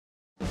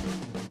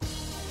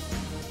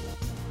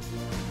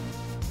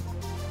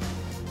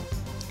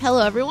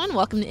Hello, everyone.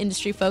 Welcome to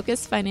Industry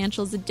Focus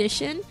Financials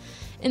Edition.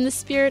 In the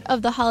spirit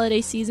of the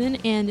holiday season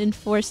and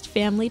enforced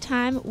family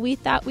time, we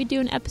thought we'd do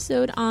an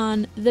episode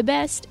on the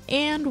best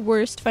and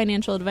worst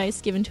financial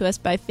advice given to us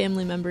by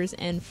family members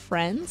and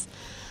friends.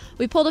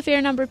 We pulled a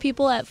fair number of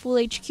people at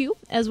Fool HQ,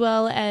 as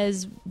well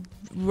as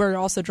we're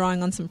also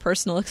drawing on some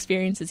personal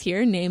experiences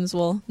here. Names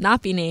will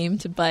not be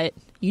named, but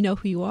you know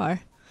who you are.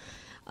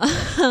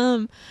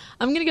 I'm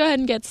going to go ahead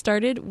and get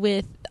started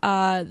with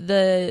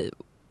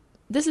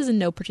this is in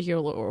no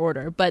particular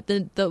order, but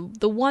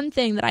the one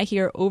thing that I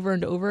hear over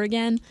and over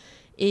again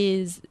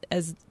is,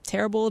 as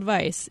terrible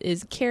advice,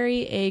 is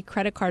carry a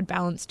credit card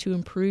balance to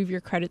improve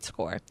your credit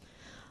score.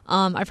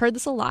 I've heard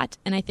this a lot,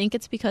 and I think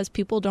it's because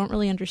people don't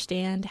really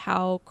understand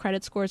how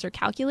credit scores are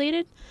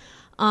calculated.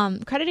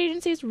 Credit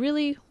agencies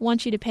really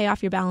want you to pay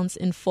off your balance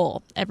in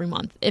full every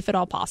month, if at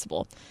all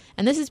possible.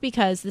 And this is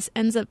because this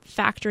ends up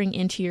factoring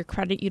into your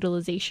credit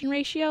utilization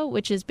ratio,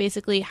 which is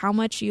basically how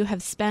much you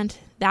have spent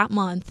that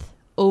month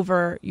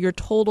over your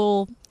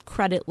total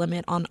credit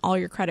limit on all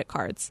your credit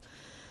cards.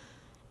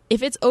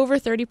 If it's over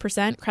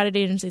 30%, credit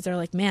agencies are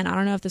like, man, I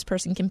don't know if this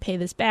person can pay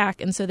this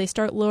back. And so they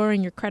start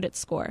lowering your credit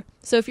score.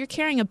 So if you're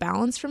carrying a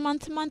balance from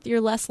month to month,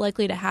 you're less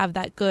likely to have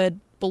that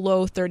good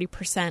below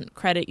 30%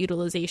 credit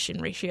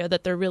utilization ratio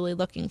that they're really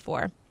looking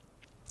for.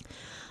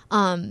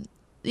 The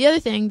other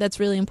thing that's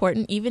really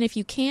important, even if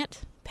you can't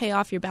pay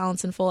off your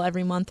balance in full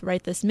every month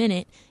right this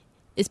minute,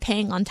 is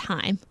paying on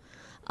time.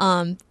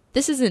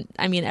 This isn't,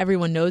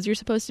 everyone knows you're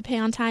supposed to pay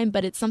on time,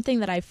 but it's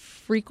something that I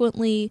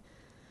frequently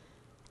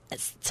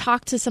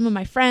talk to some of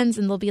my friends,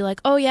 and they'll be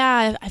like, oh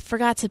yeah, I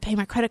forgot to pay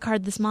my credit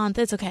card this month.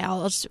 It's okay.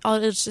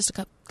 It's just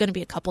going to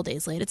be a couple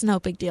days late. It's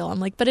no big deal. I'm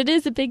like, but it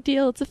is a big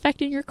deal. It's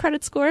affecting your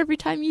credit score every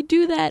time you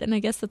do that. And I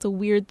guess that's a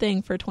weird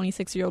thing for a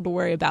 26-year-old to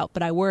worry about,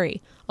 but I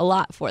worry a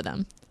lot for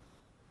them.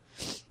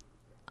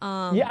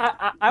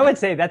 I would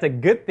say that's a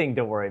good thing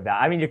to worry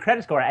about. I mean, your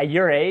credit score at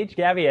your age,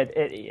 Gabby,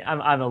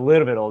 I'm a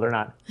little bit older,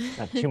 not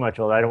too much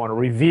older. I don't want to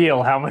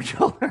reveal how much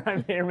older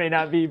I may or may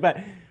not be.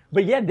 But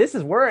yeah,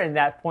 we're in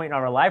that point in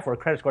our life where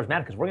credit scores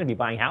matter because we're going to be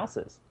buying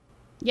houses.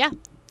 Yeah,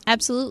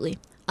 absolutely.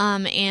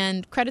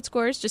 And credit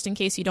scores, just in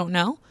case you don't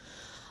know,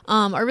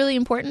 are really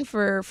important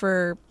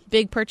for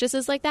big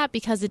purchases like that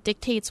because it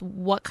dictates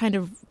what kind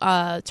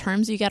of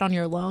terms you get on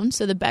your loan.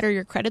 So the better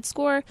your credit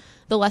score,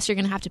 the less you're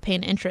going to have to pay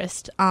in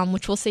interest,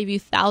 which will save you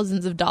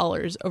thousands of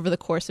dollars over the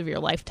course of your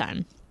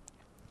lifetime.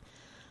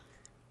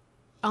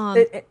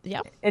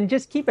 And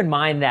just keep in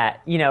mind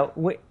that,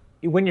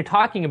 when you're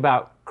talking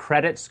about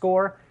credit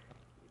score,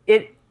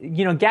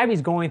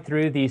 Gabby's going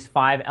through these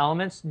 5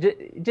 elements.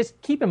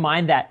 Just keep in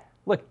mind that,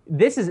 look,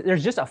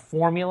 there's just a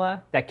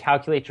formula that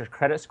calculates your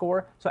credit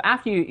score. So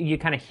after you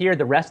kind of hear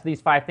the rest of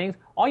these 5 things,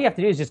 all you have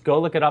to do is just go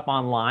look it up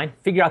online,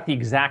 figure out the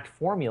exact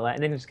formula,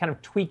 and then just kind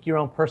of tweak your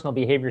own personal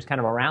behaviors kind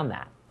of around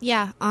that.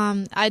 Yeah,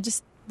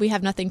 we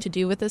have nothing to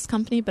do with this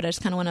company, but I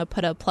just kind of want to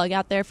put a plug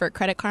out there for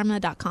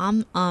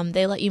creditkarma.com.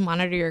 They let you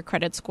monitor your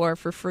credit score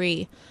for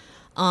free.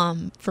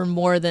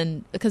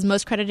 Because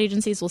most credit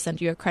agencies will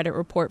send you a credit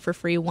report for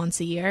free once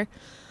a year.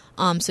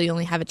 So you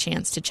only have a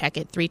chance to check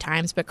it 3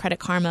 times, but Credit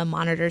Karma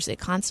monitors it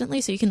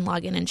constantly, so you can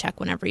log in and check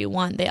whenever you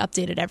want. They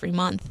update it every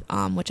month,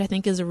 which I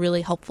think is a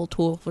really helpful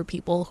tool for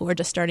people who are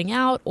just starting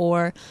out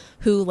or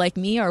who, like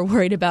me, are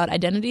worried about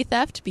identity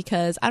theft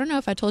because I don't know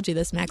if I told you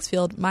this,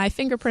 Maxfield, my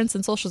fingerprints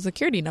and social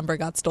security number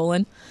got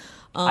stolen.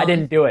 I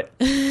didn't do it.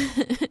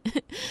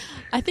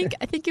 I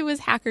think it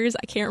was hackers.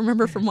 I can't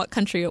remember from what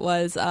country it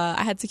was.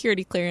 I had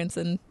security clearance,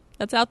 and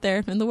that's out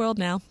there in the world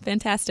now.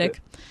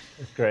 Fantastic.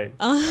 That's great.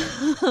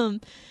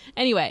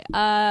 Anyway,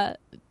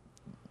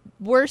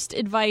 worst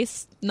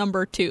advice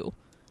number 2.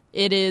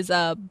 It is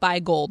buy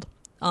gold.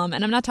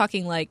 And I'm not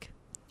talking like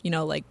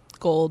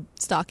gold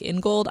stock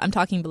in gold. I'm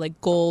talking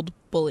like gold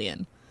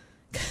bullion.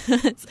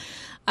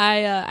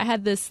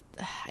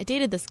 I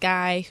dated this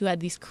guy who had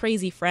these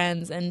crazy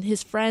friends, and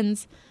his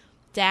friend's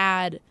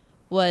dad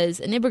was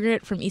an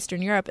immigrant from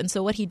Eastern Europe. And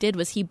so what he did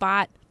was he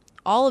bought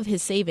all of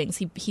his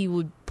savings. He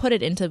would put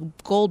it into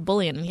gold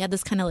bullion, and he had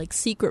this kind of like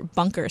secret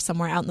bunker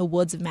somewhere out in the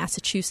woods of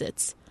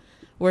Massachusetts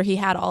where he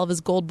had all of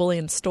his gold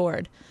bullion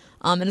stored.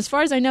 And as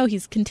far as I know,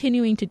 he's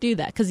continuing to do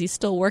that because he's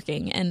still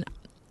working. And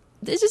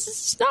it's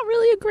just not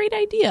really a great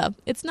idea.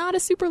 It's not a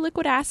super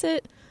liquid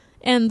asset.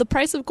 And the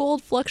price of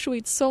gold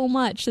fluctuates so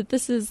much that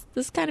this is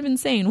kind of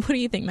insane. What do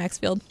you think,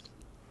 Maxfield?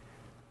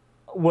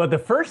 Well, the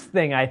first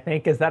thing I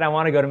think is that I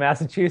want to go to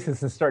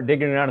Massachusetts and start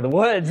digging around in the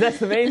woods. That's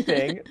the main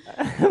thing.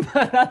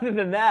 But other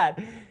than that,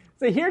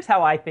 so here's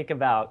how I think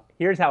about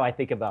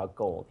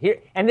gold.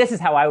 And this is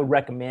how I would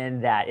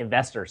recommend that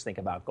investors think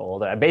about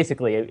gold.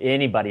 Basically,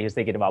 anybody who's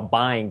thinking about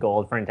buying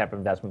gold for any type of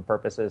investment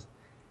purposes.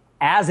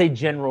 As a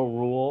general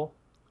rule,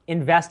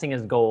 investing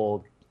in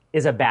gold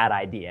is a bad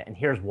idea, and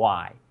here's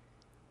why.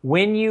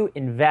 When you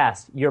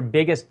invest, your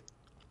biggest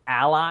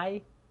ally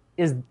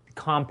is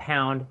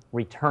compound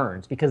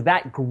returns, because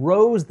that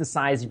grows the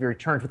size of your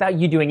returns without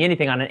you doing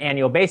anything on an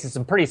annual basis.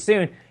 And pretty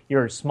soon,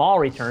 your small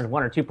returns,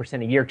 1 or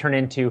 2% a year, turn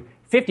into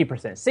 50%,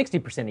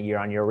 60% a year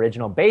on your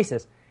original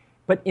basis.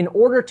 But in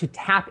order to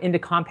tap into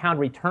compound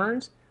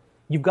returns,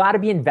 you've got to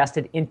be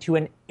invested into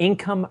an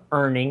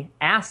income-earning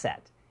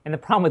asset. And the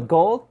problem with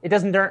gold, it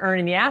doesn't earn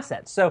any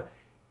assets. So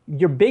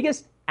your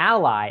biggest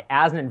ally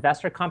as an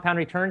investor, compound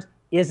returns,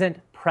 isn't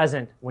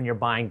present when you're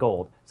buying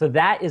gold. So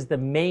that is the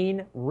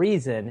main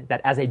reason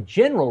that as a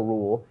general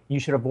rule, you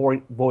should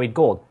avoid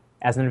gold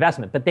as an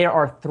investment. But there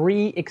are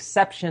 3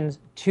 exceptions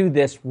to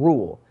this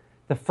rule.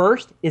 The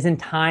first is in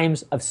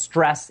times of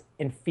stress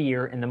and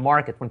fear in the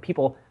market, when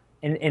people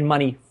and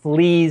money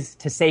flees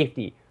to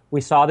safety. We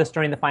saw this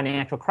during the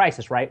financial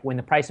crisis, right? When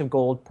the price of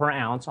gold per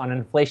ounce on an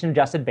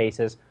inflation-adjusted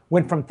basis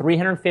went from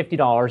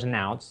 $350 an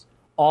ounce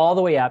all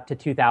the way up to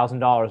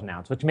 $2,000 an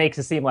ounce, which makes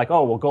it seem like,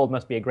 oh, well, gold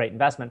must be a great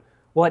investment.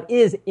 Well, it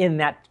is in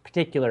that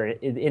particular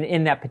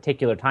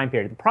time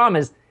period. The problem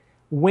is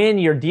when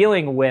you're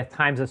dealing with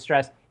times of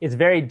stress, it's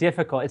very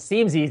difficult. It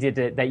seems easy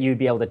that you'd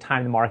be able to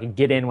time the market,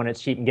 get in when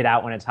it's cheap and get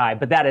out when it's high,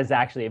 but that is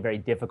actually a very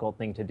difficult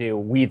thing to do.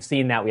 We've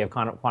seen that. We have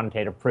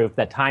quantitative proof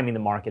that timing the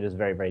market is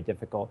very, very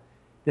difficult.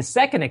 The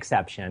second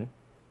exception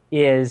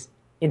is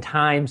in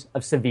times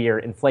of severe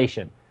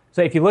inflation.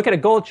 So if you look at a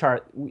gold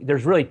chart,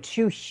 there's really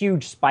 2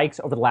 huge spikes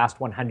over the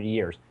last 100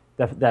 years.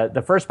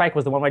 The first spike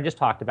was the one I just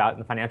talked about in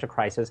the financial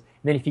crisis.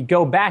 And then if you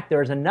go back,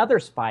 there's another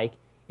spike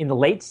in the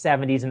late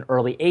 70s and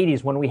early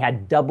 80s when we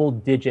had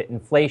double-digit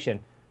inflation.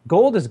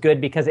 Gold is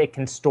good because it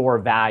can store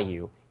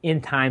value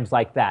in times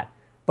like that.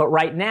 But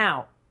right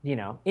now,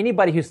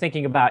 anybody who's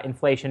thinking about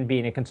inflation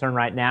being a concern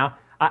right now,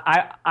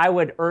 I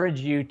would urge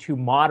you to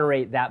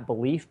moderate that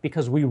belief,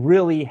 because we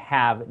really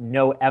have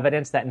no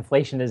evidence that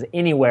inflation is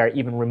anywhere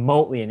even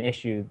remotely an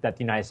issue that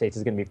the United States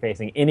is going to be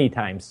facing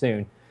anytime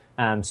soon.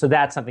 So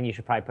that's something you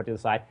should probably put to the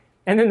side.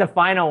 And then the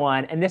final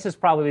one, and this is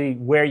probably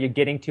where you're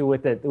getting to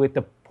with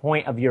the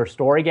point of your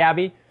story,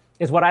 Gabby,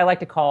 is what I like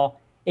to call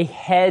a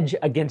hedge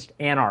against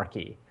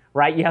anarchy,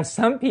 right? You have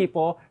some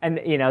people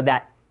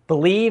that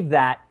believe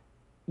that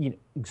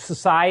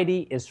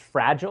society is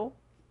fragile,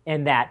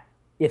 and that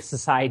if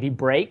society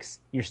breaks,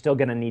 you're still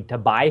going to need to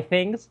buy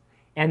things,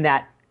 and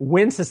that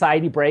when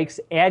society breaks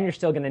and you're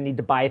still going to need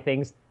to buy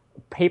things,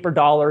 paper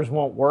dollars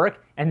won't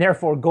work, and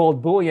therefore gold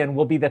bullion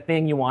will be the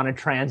thing you want to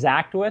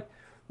transact with.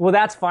 Well,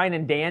 that's fine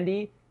and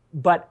dandy,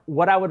 but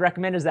what I would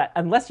recommend is that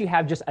unless you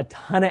have just a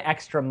ton of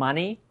extra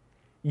money,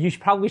 you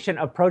probably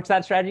shouldn't approach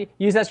that strategy,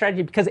 use that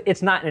strategy, because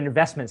it's not an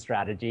investment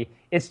strategy.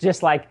 It's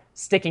just like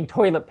sticking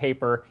toilet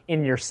paper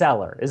in your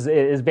cellar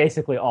is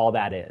basically all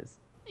that is.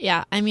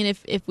 Yeah, I mean,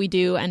 if we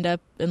do end up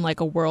in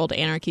like a world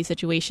anarchy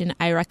situation,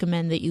 I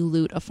recommend that you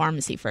loot a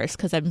pharmacy first,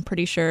 because I'm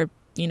pretty sure,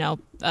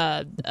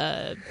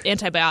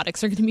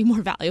 antibiotics are going to be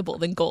more valuable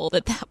than gold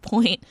at that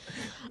point.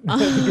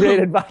 That's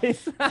great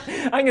advice. That's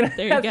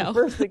the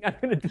first thing I'm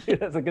going to do.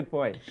 That's a good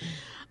point.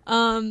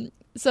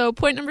 So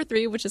point number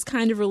 3, which is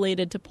kind of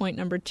related to point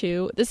number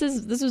 2, this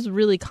was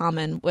really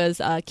common,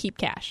 was keep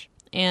cash.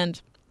 And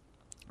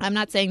I'm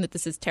not saying that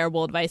this is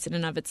terrible advice in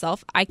and of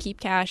itself. I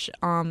keep cash.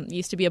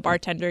 Used to be a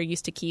bartender,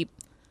 used to keep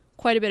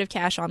quite a bit of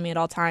cash on me at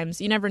all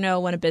times. You never know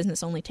when a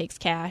business only takes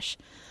cash.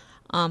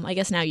 I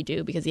guess now you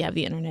do, because you have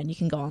the internet and you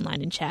can go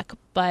online and check.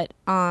 But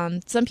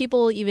some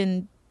people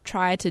even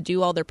try to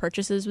do all their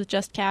purchases with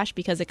just cash,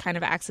 because it kind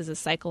of acts as a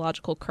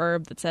psychological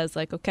curb that says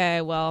like,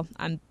 okay, well,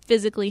 I'm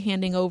physically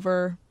handing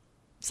over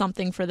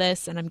something for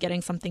this and I'm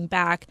getting something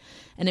back,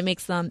 and it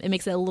makes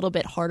it a little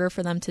bit harder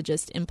for them to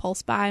just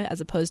impulse buy, as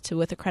opposed to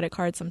with a credit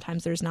card.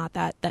 Sometimes there's not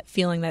that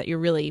feeling that you're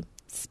really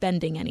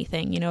spending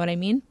anything. You know what I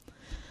mean?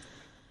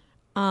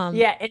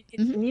 Yeah,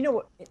 and you know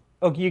what?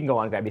 Oh, you can go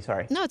on, Gabby.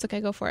 Sorry. No, it's okay.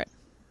 Go for it.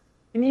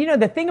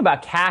 And the thing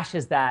about cash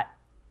is that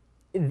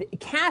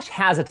cash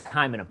has a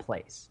time and a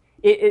place.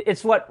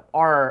 It's what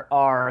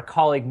our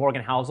colleague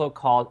Morgan Housel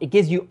called, it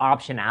gives you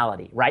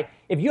optionality, right?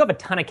 If you have a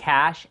ton of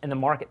cash and the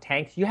market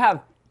tanks, you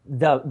have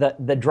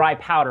the dry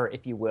powder,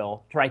 if you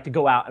will, to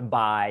go out and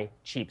buy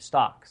cheap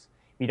stocks.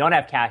 If you don't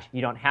have cash,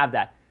 you don't have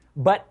that.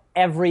 But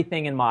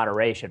everything in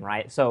moderation,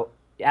 right? So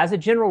as a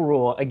general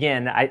rule,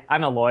 again,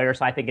 I'm a lawyer,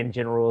 so I think in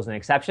general rules and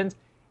exceptions.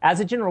 As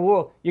a general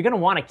rule, you're going to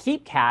want to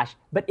keep cash,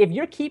 but if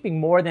you're keeping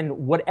more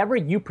than whatever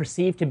you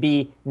perceive to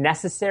be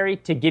necessary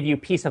to give you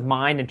peace of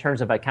mind in terms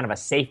of a kind of a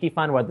safety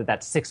fund, whether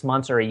that's 6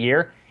 months or a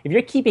year, if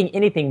you're keeping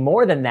anything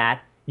more than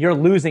that, you're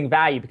losing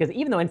value, because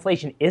even though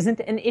inflation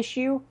isn't an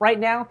issue right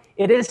now,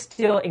 it is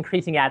still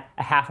increasing at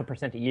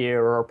 0.5% a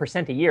year or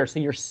 1% a year. So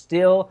you're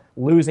still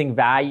losing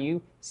value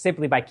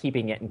simply by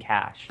keeping it in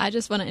cash. I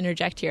just want to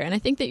interject here, and I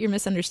think that you're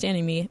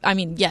misunderstanding me. I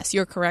mean, yes,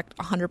 you're correct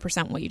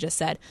 100% what you just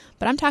said,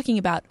 but I'm talking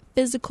about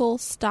physical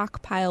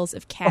stockpiles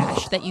of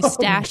cash that you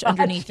stash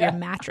underneath your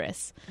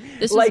mattress.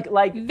 This is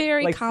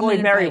very common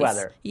Floyd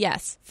Merriweather. advice.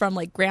 Yes, from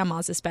like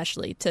grandmas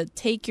especially, to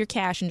take your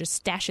cash and just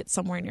stash it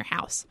somewhere in your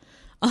house.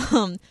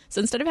 So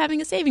instead of having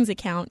a savings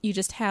account, you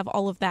just have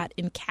all of that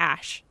in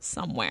cash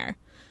somewhere.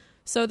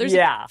 So there's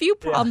a few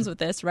problems with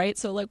this, right?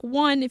 So like,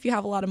 one, if you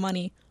have a lot of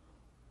money,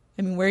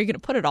 I mean, where are you going to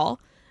put it all?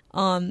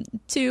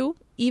 2,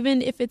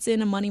 even if it's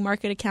in a money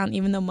market account,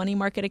 even though money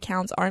market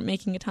accounts aren't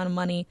making a ton of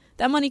money,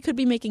 that money could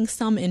be making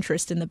some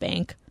interest in the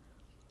bank,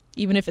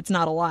 even if it's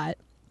not a lot.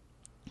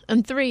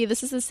 And 3,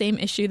 this is the same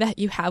issue that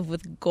you have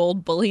with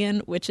gold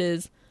bullion, which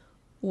is,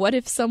 what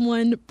if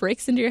someone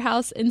breaks into your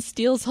house and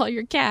steals all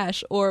your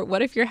cash? Or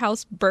what if your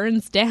house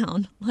burns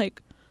down?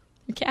 Like,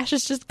 your cash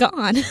is just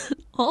gone.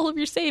 All of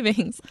your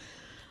savings.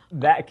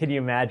 That, can you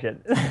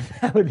imagine?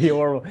 That would be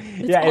horrible.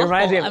 It's awful. It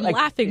reminds me of, I'm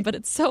laughing, but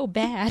it's so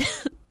bad.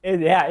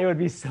 It would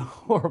be so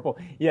horrible.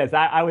 Yes,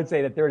 I would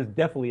say that there is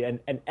definitely an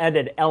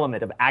added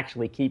element of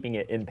actually keeping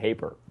it in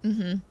paper.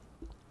 Mm-hmm.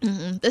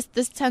 Mm-hmm.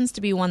 This tends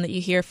to be one that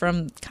you hear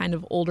from kind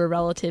of older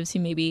relatives who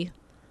maybe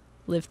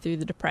lived through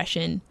the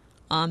Depression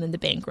and the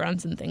bank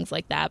runs and things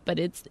like that. But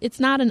it's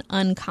not an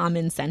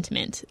uncommon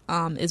sentiment,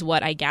 is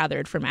what I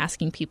gathered from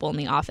asking people in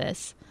the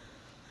office.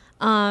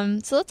 So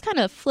let's kind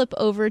of flip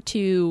over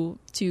to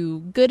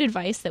good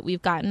advice that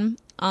we've gotten.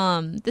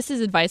 This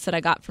is advice that I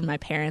got from my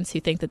parents, who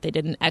think that they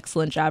did an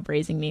excellent job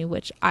raising me,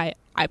 which I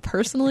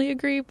personally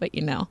agree, but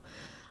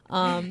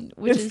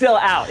it's still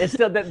out. It's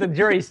still the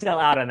jury's still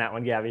out on that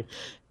one, Gabby.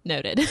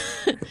 Noted.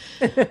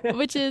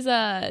 Which is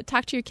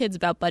talk to your kids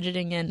about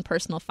budgeting and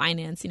personal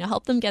finance.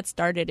 Help them get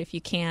started if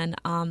you can.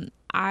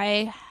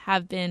 I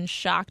have been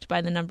shocked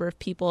by the number of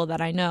people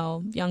that I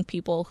know, young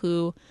people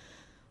who,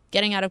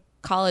 getting out of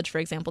college, for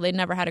example, they'd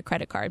never had a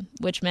credit card,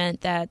 which meant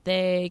that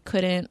they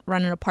couldn't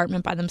run an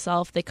apartment by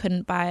themselves. They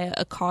couldn't buy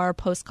a car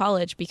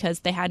post-college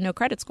because they had no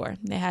credit score.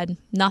 They had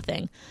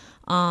nothing.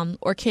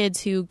 Or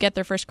kids who get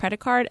their first credit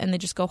card and they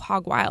just go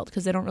hog wild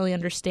because they don't really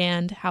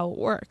understand how it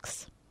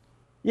works.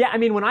 Yeah, I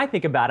mean, when I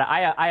think about it,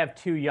 I have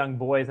 2 young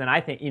boys, and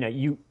I think,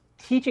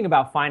 teaching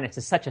about finance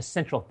is such a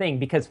central thing,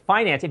 because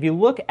finance, if you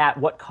look at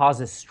what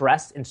causes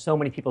stress in so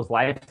many people's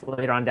lives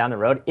later on down the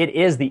road, it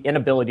is the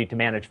inability to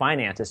manage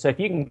finances. So if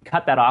you can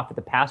cut that off at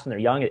the pass when they're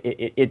young,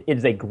 it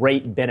is a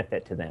great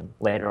benefit to them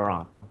later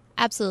on.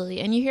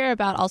 Absolutely. And you hear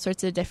about all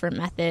sorts of different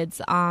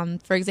methods.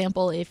 For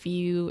example, if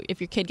your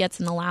kid gets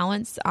an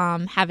allowance,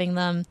 having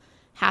them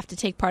have to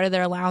take part of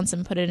their allowance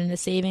and put it into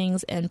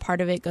savings, and part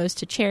of it goes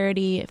to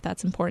charity if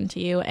that's important to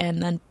you,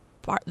 and then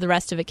the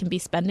rest of it can be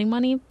spending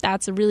money.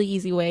 That's a really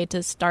easy way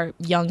to start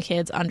young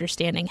kids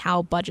understanding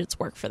how budgets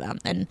work for them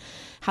and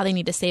how they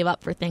need to save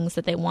up for things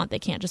that they want. They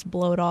can't just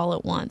blow it all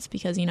at once,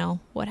 because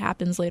what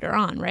happens later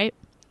on, right?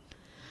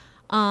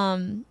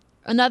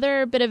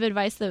 Another bit of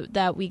advice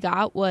that we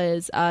got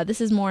was, this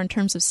is more in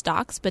terms of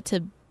stocks, but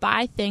to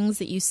buy things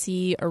that you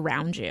see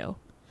around you.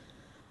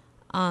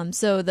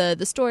 So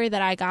the story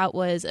that I got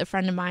was a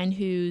friend of mine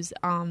who's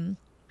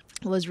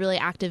was really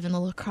active in the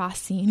lacrosse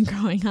scene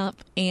growing up,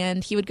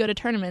 and he would go to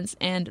tournaments,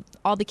 and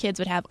all the kids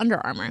would have Under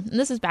Armour. And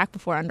this is back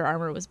before Under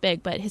Armour was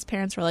big, but his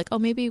parents were like, oh,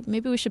 maybe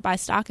we should buy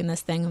stock in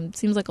this thing. It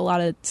seems like a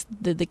lot of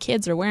the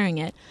kids are wearing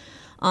it.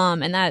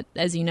 And that,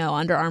 as you know,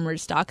 Under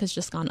Armour's stock has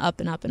just gone up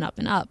and up and up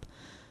and up.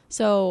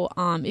 So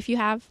if you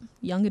have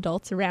young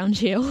adults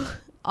around you,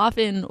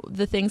 often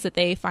the things that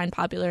they find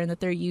popular and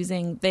that they're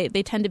using, they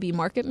tend to be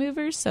market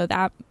movers. So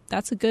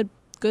that's a good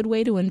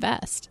way to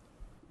invest.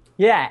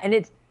 Yeah, and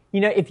it's,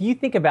 if you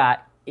think about,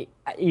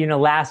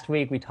 last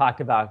week we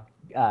talked about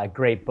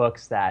great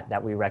books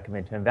that we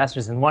recommend to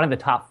investors, and one of the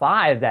top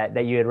 5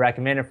 that you had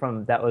recommended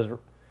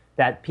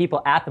that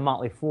people at the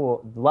Motley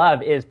Fool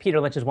love is Peter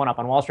Lynch's One Up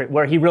on Wall Street,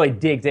 where he really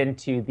digs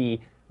into the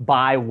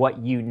buy what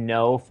you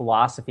know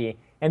philosophy.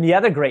 And the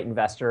other great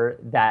investor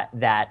that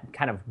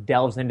kind of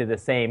delves into the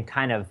same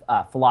kind of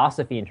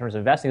philosophy in terms of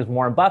investing is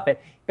Warren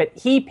Buffett, but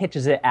he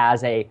pitches it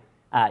as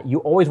you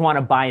always want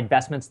to buy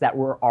investments that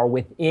are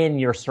within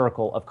your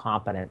circle of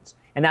competence.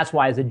 And that's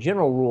why, as a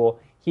general rule,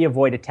 he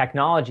avoided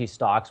technology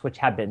stocks, which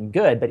have been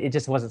good, but it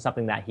just wasn't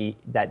something that he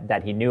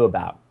knew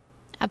about.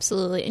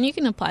 Absolutely. And you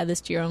can apply this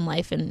to your own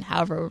life in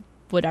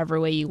whatever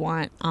way you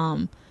want.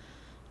 I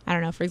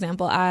don't know, for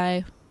example,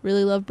 I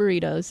really love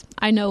burritos.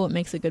 I know what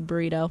makes a good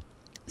burrito.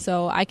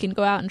 So I can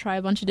go out and try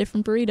a bunch of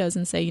different burritos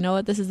and say, you know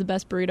what, this is the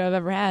best burrito I've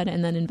ever had,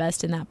 and then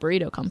invest in that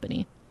burrito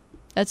company.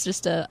 That's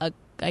just I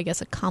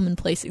guess a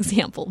commonplace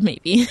example,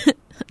 maybe,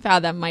 of how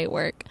that might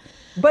work.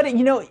 But,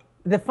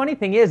 the funny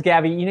thing is,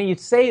 Gabby, you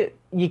say,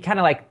 you kind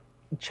of like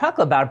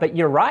chuckle about it, but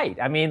you're right.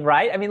 I mean,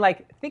 right? I mean,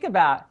 like, think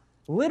about,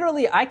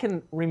 literally, I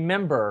can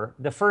remember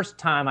the first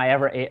time I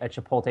ever ate a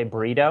Chipotle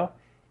burrito,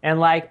 and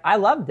like, I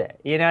loved it.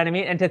 You know what I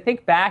mean? And to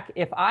think back,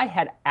 if I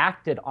had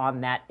acted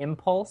on that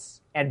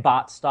impulse and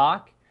bought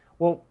stock,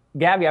 well,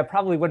 Gabby, I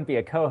probably wouldn't be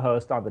a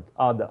co-host on the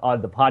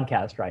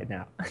podcast right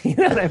now. You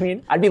know what I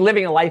mean? I'd be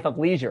living a life of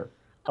leisure,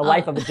 a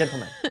life of a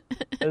gentleman.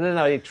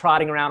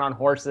 Trotting around on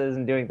horses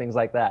and doing things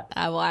like that.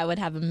 Well, I would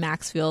have a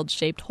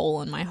Maxfield-shaped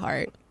hole in my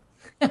heart.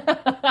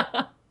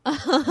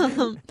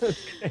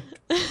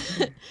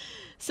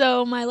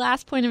 So my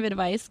last point of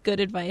advice, good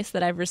advice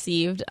that I've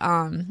received,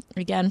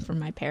 again from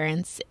my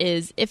parents,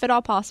 is if at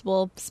all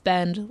possible,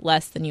 spend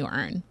less than you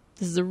earn.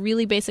 This is a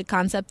really basic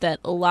concept that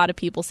a lot of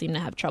people seem to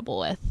have trouble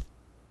with.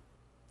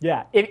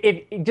 Yeah,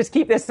 if just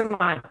keep this in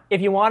mind.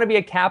 If you want to be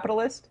a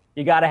capitalist,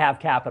 you got to have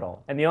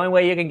capital, and the only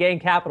way you can gain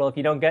capital if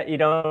you don't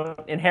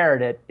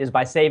inherit it is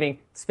by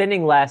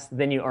spending less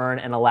than you earn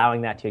and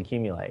allowing that to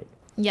accumulate.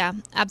 Yeah,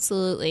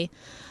 absolutely.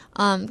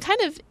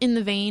 Kind of in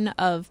the vein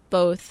of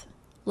both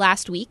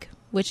last week,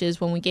 which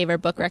is when we gave our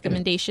book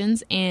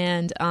recommendations,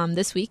 and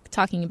this week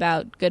talking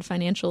about good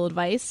financial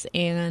advice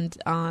and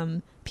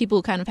people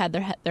who kind of had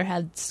their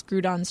heads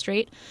screwed on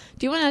straight.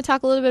 Do you want to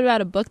talk a little bit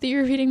about a book that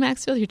you're reading,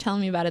 Maxfield? You're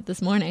telling me about it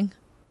this morning.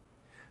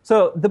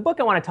 So the book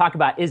I want to talk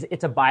about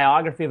it's a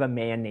biography of a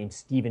man named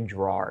Stephen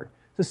Girard.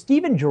 So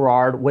Stephen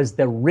Girard was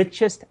the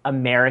richest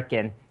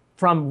American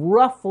from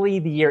roughly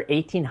the year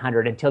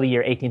 1800 until the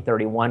year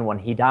 1831 when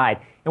he died.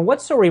 And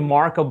what's so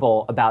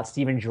remarkable about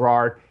Stephen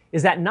Girard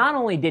is that not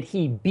only did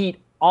he beat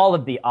all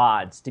of the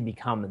odds to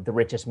become the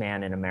richest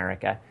man in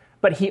America,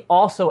 but he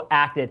also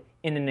acted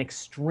in an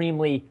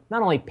extremely,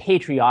 not only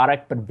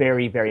patriotic, but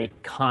very, very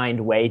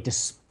kind way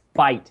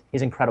despite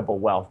his incredible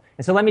wealth.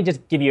 And so let me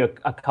just give you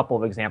a couple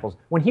of examples.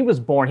 When he was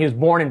born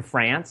in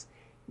France,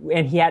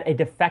 and he had a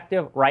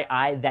defective right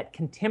eye that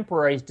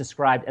contemporaries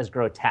described as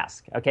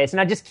grotesque. Okay, so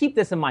now just keep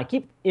this in mind.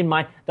 Keep in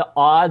mind the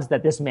odds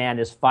that this man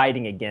is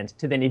fighting against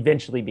to then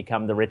eventually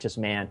become the richest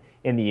man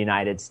in the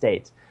United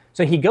States.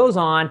 So he goes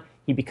on,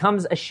 he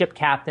becomes a ship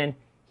captain.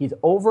 He's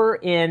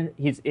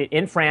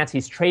in France.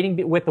 He's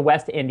trading with the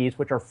West Indies,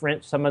 which are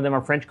French. Some of them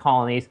are French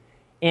colonies.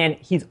 And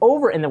he's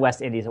over in the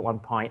West Indies at one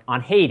point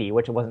on Haiti,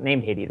 which it wasn't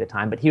named Haiti at the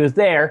time, but he was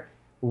there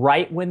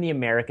right when the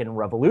American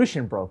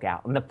Revolution broke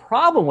out. And the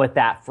problem with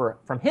that,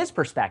 from his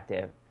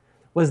perspective,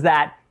 was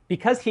that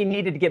because he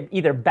needed to get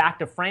either back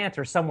to France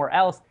or somewhere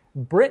else,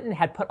 Britain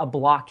had put a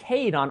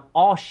blockade on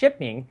all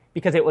shipping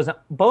because it was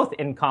both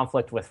in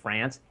conflict with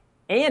France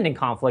and in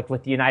conflict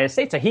with the United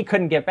States, so he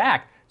couldn't get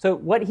back. So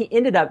where he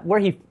ended up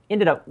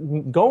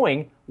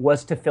going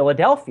was to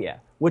Philadelphia,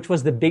 which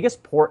was the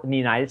biggest port in the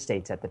United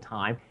States at the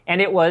time,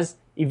 and it was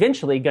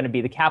eventually going to be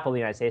the capital of the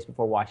United States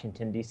before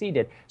Washington, D.C.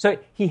 did. So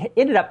he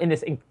ended up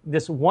in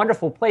this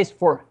wonderful place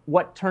for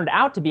what turned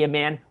out to be a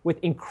man with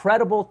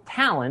incredible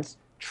talents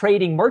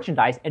trading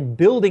merchandise and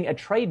building a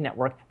trade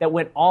network that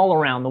went all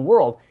around the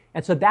world.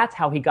 And so that's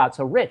how he got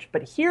so rich.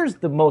 But here's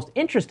the most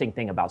interesting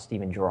thing about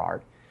Stephen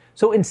Girard.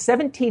 So in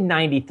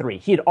 1793,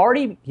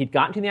 he'd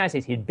gotten to the United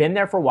States. He'd been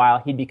there for a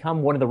while. He'd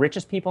become one of the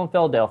richest people in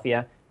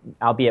Philadelphia,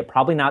 albeit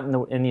probably not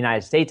in the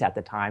United States at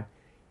the time.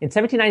 In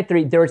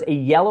 1793, there was a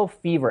yellow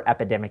fever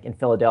epidemic in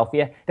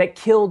Philadelphia that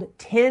killed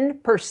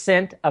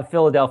 10% of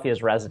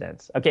Philadelphia's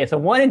residents. Okay, so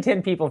 1 in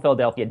 10 people in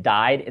Philadelphia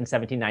died in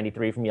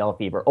 1793 from yellow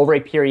fever over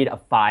a period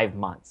of 5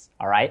 months,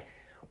 all right?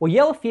 Well,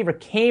 yellow fever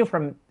came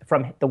from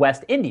the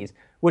West Indies,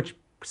 which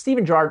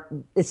Stephen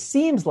Girard, it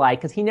seems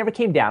like, because he never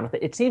came down with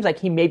it, it seems like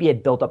he maybe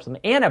had built up some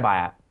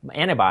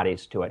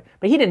antibodies to it,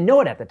 but he didn't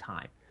know it at the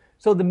time.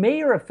 So the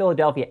mayor of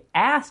Philadelphia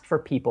asked for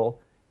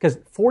people, because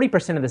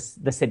 40%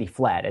 of the city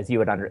fled, as you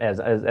would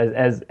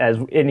as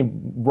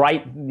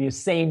any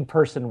sane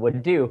person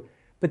would do.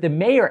 But the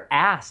mayor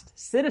asked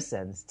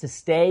citizens to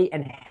stay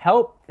and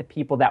help the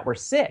people that were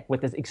sick with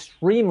this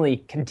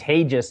extremely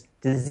contagious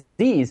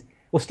disease.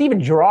 Well,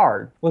 Stephen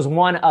Girard was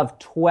one of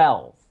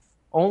 12,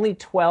 only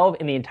 12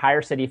 in the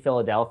entire city of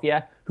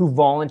Philadelphia who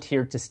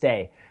volunteered to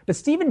stay. But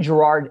Stephen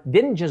Girard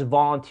didn't just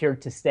volunteer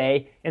to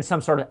stay in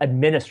some sort of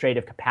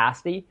administrative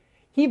capacity.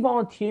 He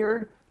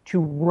volunteered to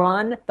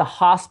run the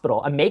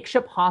hospital, a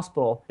makeshift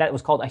hospital that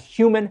was called a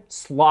human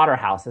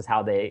slaughterhouse, is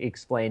how they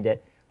explained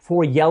it,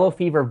 for yellow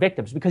fever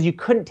victims, because you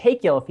couldn't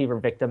take yellow fever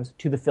victims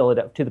to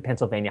the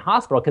Pennsylvania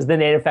hospital because then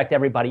they'd affect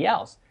everybody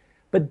else.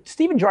 But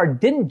Stephen Girard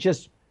didn't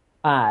just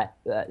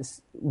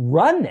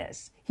run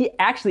this. He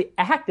actually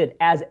acted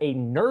as a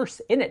nurse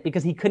in it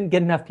because he couldn't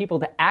get enough people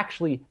to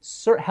actually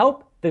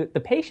help the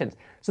patients.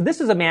 So this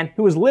is a man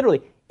who was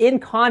literally in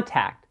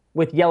contact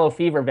with yellow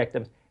fever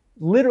victims,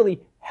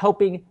 literally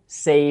helping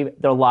save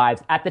their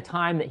lives at the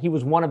time that he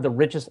was one of the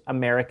richest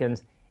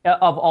Americans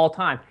of all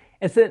time.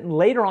 And so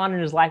later on in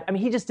his life,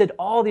 he just did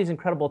all these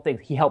incredible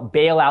things. He helped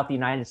bail out the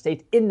United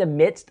States in the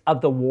midst of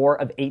the War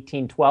of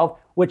 1812,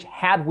 which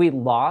had we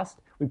lost,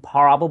 we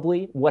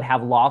probably would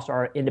have lost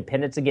our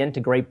independence again to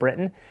Great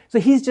Britain. So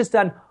he's just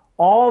done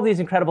all these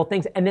incredible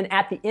things. And then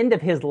at the end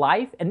of his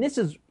life, and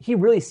he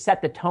really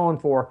set the tone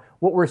for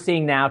what we're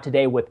seeing now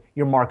today with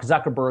your Mark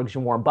Zuckerbergs,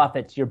 your Warren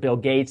Buffetts, your Bill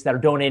Gates that are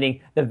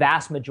donating the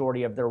vast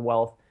majority of their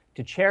wealth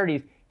to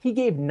charities. He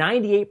gave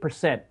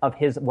 98% of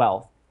his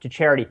wealth to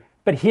charity.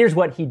 But here's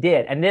what he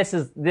did, and this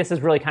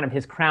is really kind of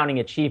his crowning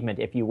achievement,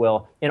 if you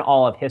will, in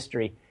all of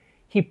history.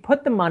 He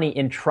put the money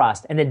in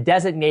trust and then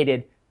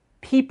designated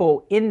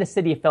people in the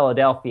city of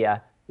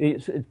Philadelphia,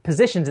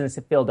 positions in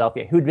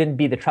Philadelphia, who would then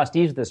be the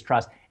trustees of this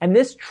trust. And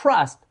this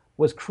trust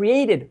was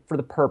created for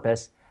the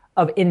purpose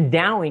of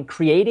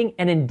creating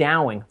and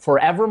endowing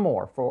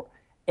forevermore for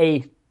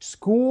a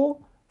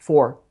school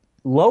for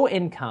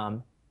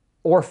low-income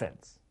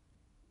orphans,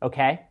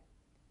 okay,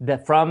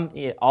 from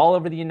all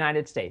over the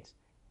United States.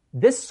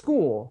 This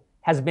school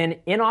has been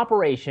in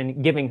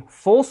operation giving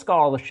full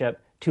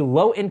scholarship to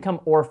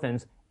low-income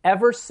orphans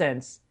ever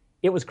since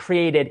it was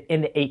created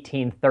in the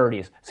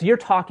 1830s. So you're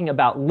talking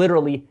about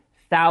literally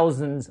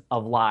thousands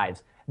of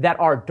lives that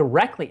are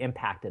directly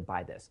impacted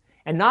by this.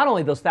 And not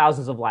only those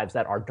thousands of lives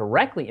that are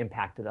directly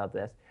impacted of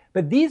this,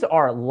 but these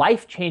are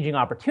life-changing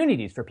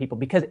opportunities for people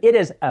because it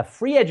is a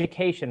free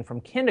education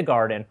from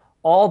kindergarten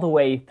all the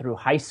way through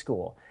high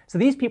school. So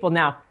these people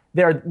now,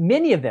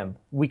 many of them,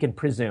 we can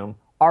presume,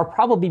 are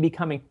probably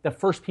becoming the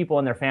first people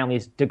in their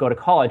families to go to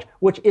college,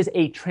 which is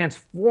a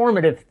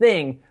transformative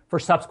thing for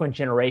subsequent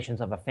generations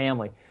of a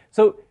family.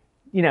 So,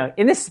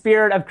 in the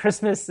spirit of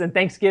Christmas and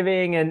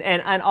Thanksgiving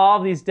and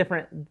all these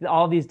different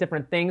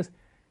things,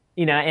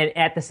 and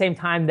at the same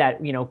time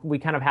that, we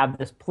kind of have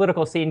this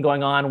political scene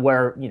going on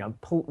where,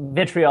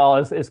 vitriol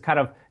is kind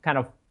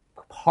of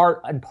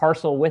part and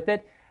parcel with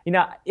it.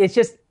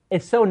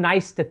 It's so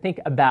nice to think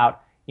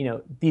about,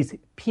 these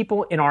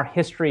people in our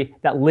history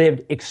that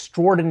lived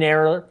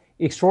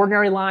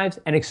extraordinary lives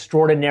and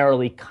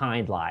extraordinarily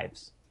kind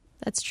lives.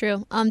 That's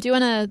true. Do you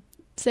want to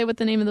say what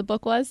the name of the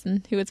book was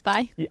and who it's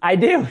by? I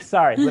do.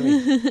 Sorry. Let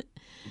me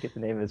get the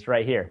name of this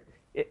right here.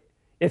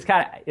 It's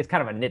kind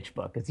of a niche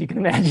book, as you can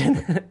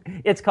imagine.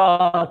 It's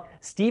called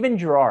Stephen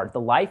Girard,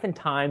 The Life and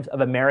Times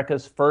of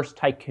America's First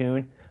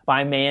Tycoon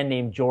by a man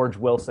named George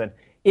Wilson.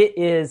 It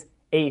is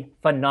a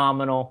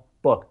phenomenal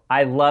book.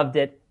 I loved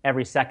it.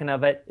 Every second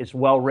of it. It's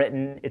well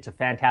written. It's a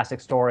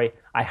fantastic story.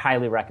 I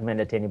highly recommend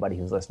it to anybody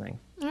who's listening.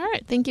 All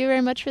right. Thank you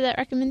very much for that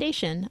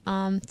recommendation.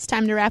 It's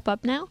time to wrap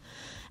up now.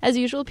 As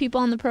usual, people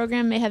on the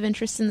program may have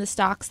interest in the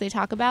stocks they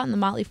talk about, and the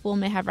Motley Fool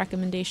may have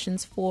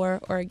recommendations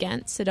for or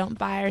against, so don't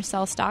buy or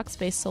sell stocks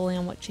based solely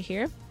on what you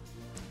hear.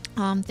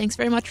 Thanks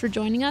very much for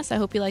joining us. I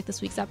hope you liked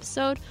this week's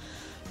episode.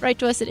 Write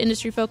to us at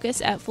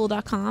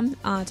industryfocus@fool.com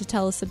to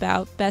tell us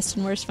about best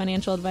and worst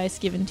financial advice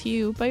given to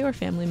you by your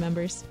family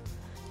members.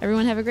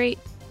 Everyone have a great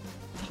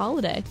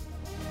holiday.